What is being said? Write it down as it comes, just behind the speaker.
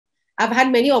I've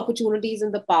had many opportunities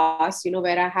in the past,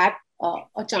 where I had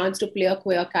a chance to play a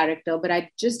queer character, but I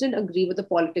just didn't agree with the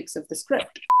politics of the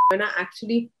script. When I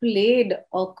actually played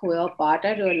a queer part,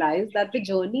 I realized that the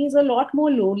journey is a lot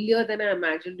more lonelier than I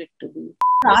imagined it to be.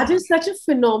 Raj is such a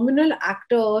phenomenal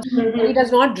actor. He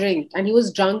does not drink, and he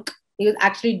was drunk. He was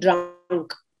actually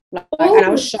drunk, and I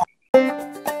was shocked.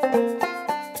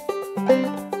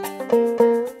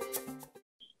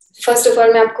 First of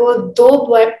all, मैं आपको दो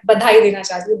बधाई देना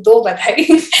चाहती हूँ, दो बधाई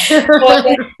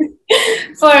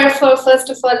for first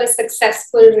of all the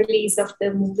successful release of the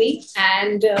movie,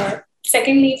 and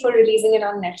secondly for releasing it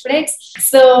on Netflix.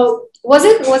 So was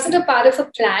it a part of a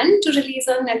plan to release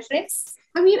on Netflix?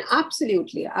 I mean,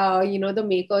 absolutely. The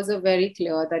makers are very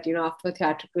clear that, after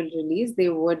theatrical release, they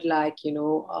would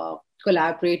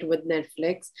collaborate with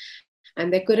Netflix.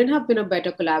 And there couldn't have been a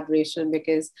better collaboration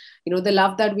because, the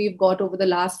love that we've got over the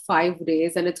last 5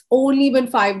 days, and it's only been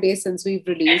 5 days since we've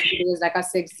released, because like our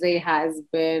 6th day has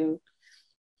been.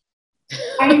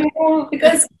 I know,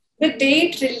 because the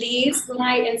date released,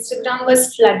 my Instagram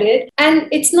was flooded. And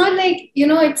it's not like,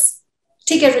 it's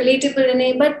take a relatable in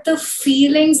it, but the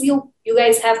feelings you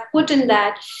guys have put in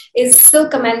that is so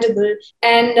commendable.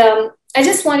 And I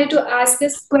just wanted to ask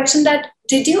this question: that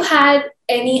did you had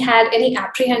any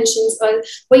apprehensions, or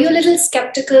were you a little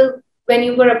skeptical when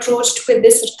you were approached with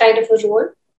this kind of a role?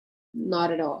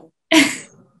 Not at all.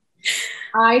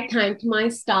 I thanked my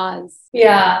stars.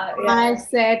 Yeah. I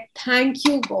said, thank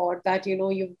you, God, that,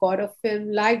 you've got a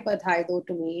film like Badhaai Do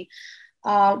to me.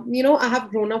 I have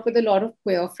grown up with a lot of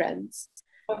queer friends.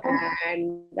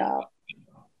 And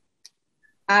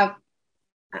I've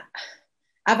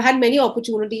had many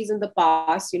opportunities in the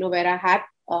past, where I had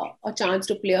a chance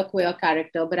to play a queer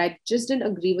character, but I just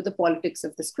didn't agree with the politics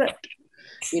of the script,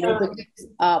 because,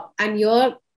 and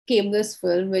here came this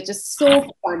film, which is so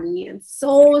funny and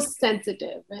so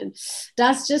sensitive and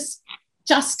does just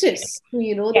justice to,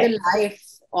 the life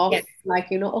of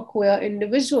a queer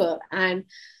individual. And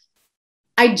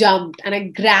I jumped and I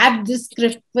grabbed the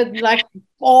script with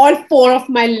all 4 of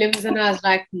my limbs, and I was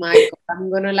like, my God,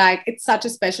 I'm gonna it's such a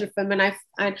special film.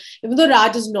 And even though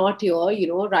Raj is not here,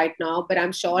 right now, but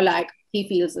I'm sure he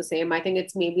feels the same. I think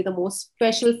it's maybe the most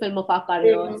special film of our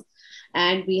careers.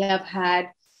 And we have had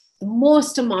the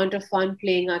most amount of fun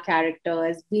playing our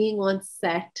characters, being on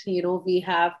set. We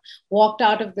have walked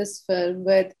out of this film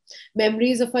with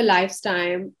memories of a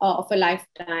lifetime, a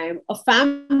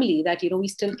family that, we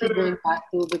still keep going back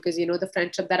to, because, the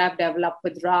friendship that I've developed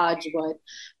with Raj, with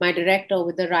my director,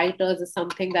 with the writers, is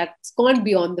something that's gone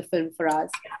beyond the film for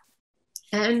us.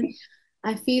 And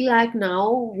I feel like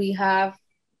now we have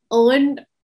earned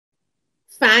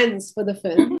fans for the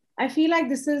film. I feel like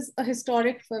this is a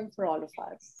historic film for all of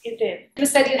us. It did. You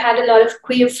said you had a lot of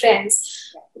queer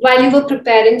friends. While you were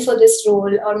preparing for this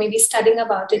role, or maybe studying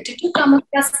about it, did you come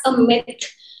across a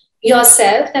myth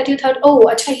yourself that you thought, oh,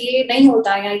 acha, ye nahi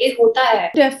hota hai, ye hota hai?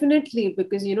 Definitely,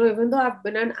 because, even though I've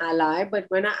been an ally, but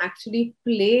when I actually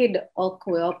played a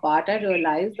queer part, I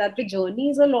realized that the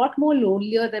journey is a lot more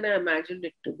lonelier than I imagined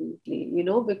it to be,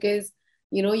 because,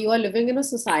 you are living in a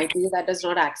society that does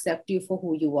not accept you for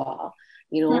who you are.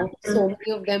 So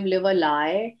many of them live a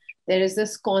lie. There is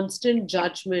this constant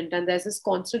judgment and there's this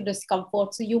constant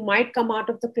discomfort. So you might come out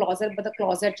of the closet, but the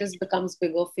closet just becomes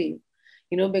bigger for you,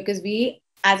 because we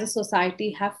as a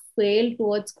society have failed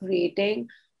towards creating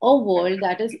a world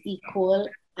that is equal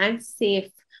and safe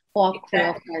for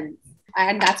queer friends.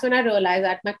 And that's when I realized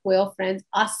that my queer friends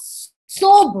are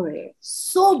so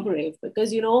brave,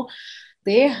 because,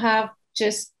 they have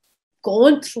just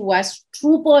gone through as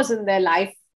troopers in their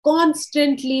life,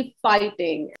 constantly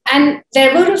fighting. And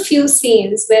there were a few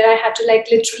scenes where I had to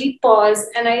literally pause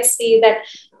and I say that,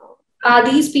 are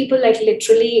these people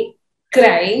literally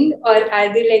crying, or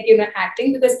are they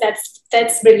acting? Because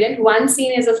that's brilliant. One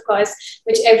scene is, of course,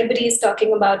 which everybody is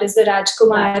talking about, is the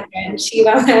RajKumar and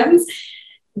Shiva ma'ams.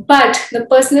 But the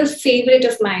personal favorite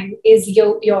of mine is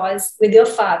yours with your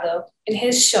father in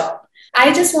his shop.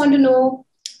 I just want to know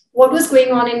what was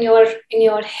going on in your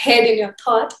head, in your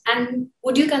thought, and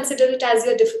would you consider it as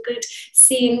your difficult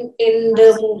scene in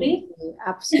the movie?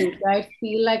 Absolutely. I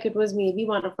feel like it was maybe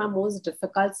one of my most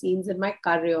difficult scenes in my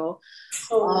career,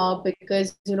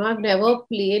 because, I've never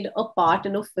played a part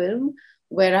in a film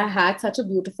where I had such a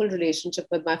beautiful relationship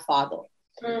with my father.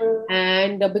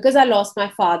 And because I lost my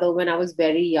father when I was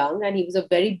very young, and he was a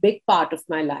very big part of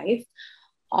my life,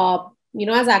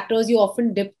 as actors, you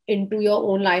often dip into your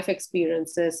own life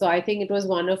experiences. So I think it was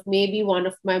one of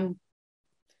my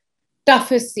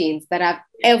toughest scenes that I've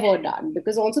ever done,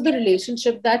 because also the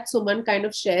relationship that Suman kind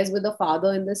of shares with the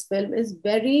father in this film is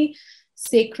very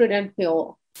sacred and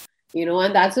pure.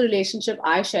 and that's a relationship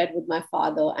I shared with my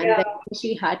father. And then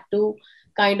she had to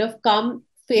kind of come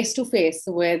face to face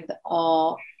with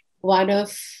one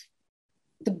of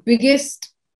the biggest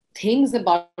things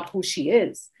about who she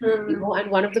is, and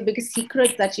one of the biggest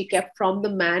secrets that she kept from the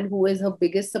man who is her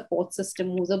biggest support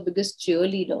system, who's her biggest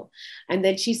cheerleader. And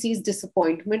then she sees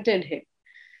disappointment in him.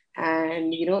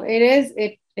 And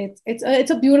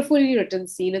it's a beautifully written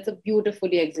scene. It's a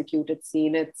beautifully executed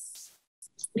scene. It's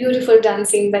beautiful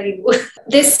dancing by you.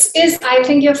 This is, I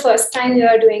think, your first time you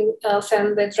are doing a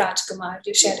film with RajKumar.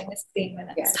 You're sharing a screen with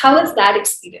us. Yes. How was that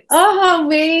experience? Oh,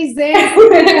 amazing.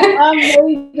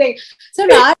 Amazing. So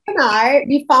Raj and I,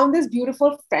 we found this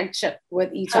beautiful friendship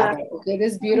with each other. Okay,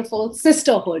 this beautiful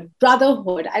sisterhood,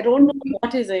 brotherhood. I don't know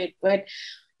what is it, but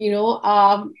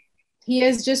he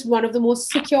is just one of the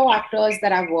most secure actors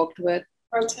that I've worked with.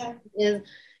 Okay.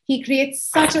 He creates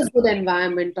such a good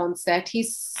environment on set.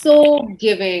 He's so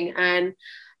giving, and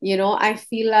I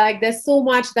feel like there's so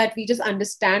much that we just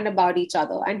understand about each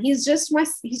other. And he's just a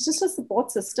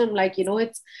support system.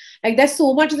 It's like there's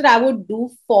so much that I would do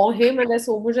for him, and there's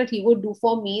so much that he would do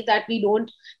for me that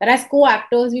as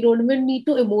co-actors, we don't even need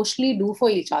to emotionally do for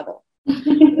each other.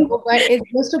 But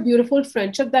it's just a beautiful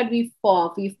friendship that we've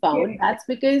found. That's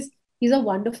because he's a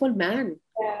wonderful man.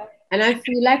 Yeah. And I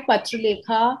feel like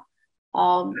Patralekha,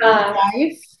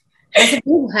 wife, has a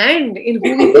big hand in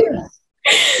who he is.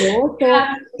 So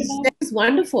it's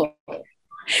wonderful.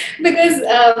 Because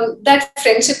that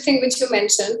friendship thing which you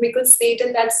mentioned, we could see it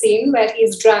in that scene where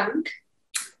he's drunk.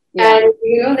 Yeah.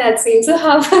 And that scene. So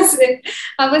how was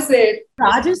it?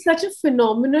 Raj is such a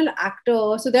phenomenal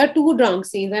actor. So there are two drunk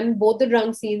scenes, and both the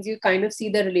drunk scenes you kind of see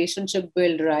the relationship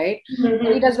build, right?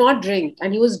 He does not drink,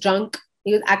 and he was drunk.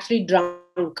 He was actually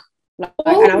drunk. And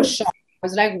I was shocked. I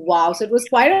was like, wow. So it was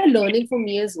quite a learning for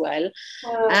me as well.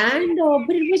 And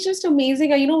but it was just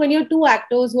amazing. When you're two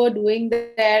actors who are doing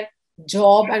their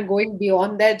job and going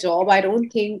beyond their job, I don't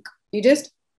think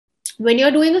when you're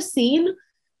doing a scene,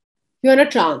 you're in a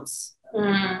trance.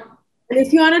 And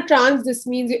if you're in a trance, this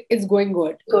means it's going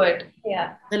good. Good,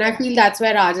 yeah. And I feel that's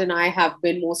where Raj and I have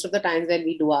been most of the times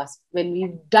when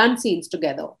we've done scenes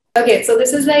together. Okay, so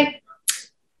this is like,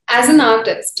 as an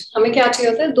artist, हमें क्या चाहिए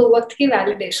होता है? 2 वक्त की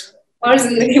validation. और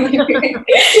जिंदगी में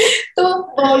तो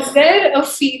was there a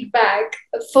feedback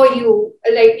for you,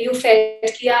 like you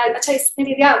felt कि यार अच्छा इसने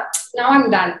दे दिया, now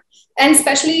I'm done, and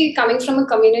especially coming from a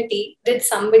community, did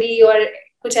somebody or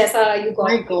कुछ ऐसा you got?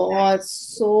 My God,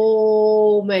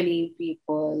 so many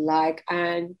people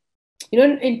and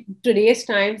in today's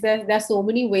times there's so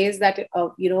many ways that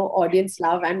audience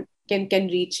love and can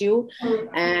reach you.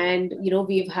 And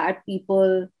we've had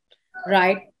people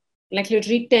write like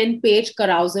literally 10-page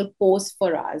carousel posts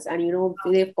for us, and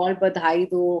they've called Badhaai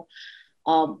Do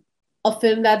a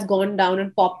film that's gone down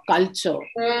in pop culture.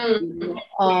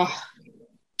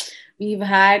 We've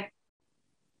had,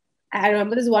 I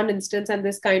remember this one instance, and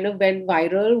this kind of went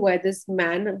viral, where this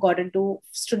man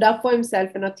stood up for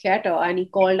himself in a theater, and he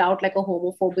called out like a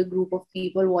homophobic group of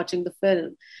people watching the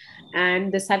film.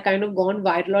 And this had kind of gone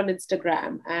viral on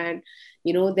Instagram. And,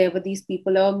 there were these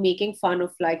people who were making fun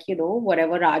of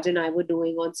whatever Raj and I were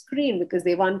doing on screen, because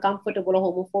they were uncomfortable or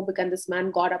homophobic. And this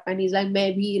man got up and he's like,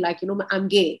 maybe I'm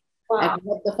gay. Wow. Like,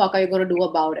 what the fuck are you going to do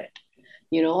about it?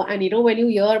 And when you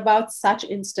hear about such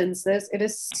instances, it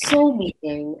is so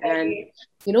moving. And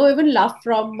even love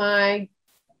from my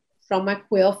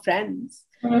queer friends,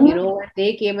 when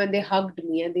they came and they hugged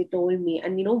me and they told me,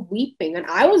 and weeping, and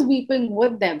I was weeping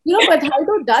with them. But Badhaai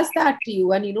Do does that to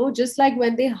you, and just like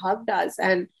when they hugged us,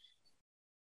 and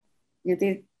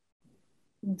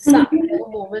some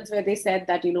moments where they said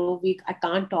that I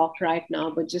can't talk right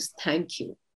now, but just thank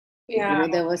you. Yeah,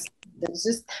 there was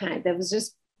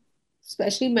just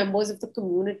especially members of the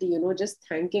community, just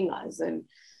thanking us. And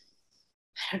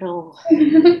I don't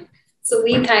know. So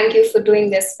we thank you for doing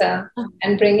this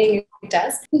and bringing it to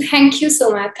us. Thank you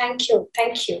so much. Thank you.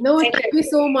 No, thank you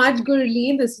so much,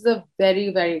 Gurleen. This is a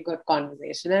very, very good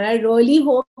conversation. And I really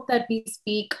hope that we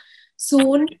speak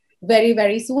soon, very,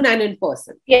 very soon, and in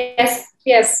person. Yes,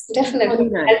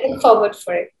 definitely. I look forward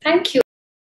for it. Thank you.